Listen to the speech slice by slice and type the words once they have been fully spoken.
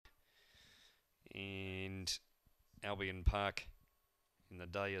and Albion Park in the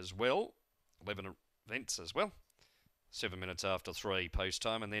day as well. 11 events as well. 7 minutes after 3 post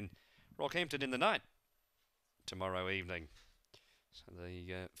time, and then Rockhampton in the night tomorrow evening. So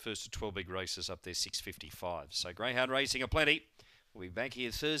the first of 12 big races up there, 6:55. So greyhound racing aplenty. We'll be back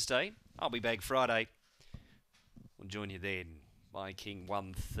here Thursday. I'll be back Friday. We'll join you then. My King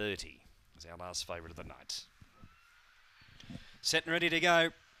 130 is our last favourite of the night. Set and ready to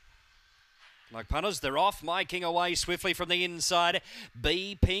go. Like punters, they're off. My King away swiftly from the inside.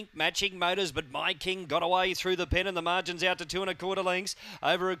 B Pink matching motors, but My King got away through the pen, and the margin's out to 2 1/4 lengths.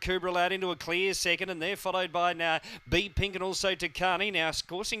 Over a Kubra Lad into a clear second, and they're followed by now B Pink and also Takani. Now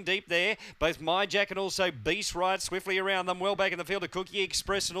coursing deep there. Both My Jack and also Beast Ride swiftly around them. Well back in the field, a Cookie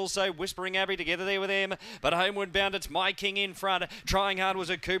Express and also Whispering Abbey together there with them. But homeward bound, it's My King in front. Trying hard was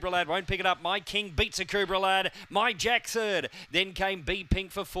a Kubra Lad. Won't pick it up. My King beats a Kubra Lad. My Jack third. Then came B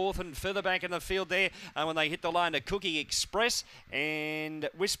Pink for fourth, and further back in the field there when they hit the line, a Cookie Express and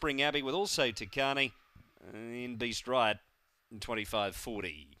Whispering Abbey with also Takani in Beast Right in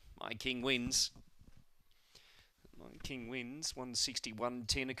 25.40. My King wins. My King wins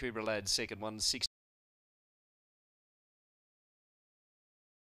 161.10. A Kubra Lad second, 160.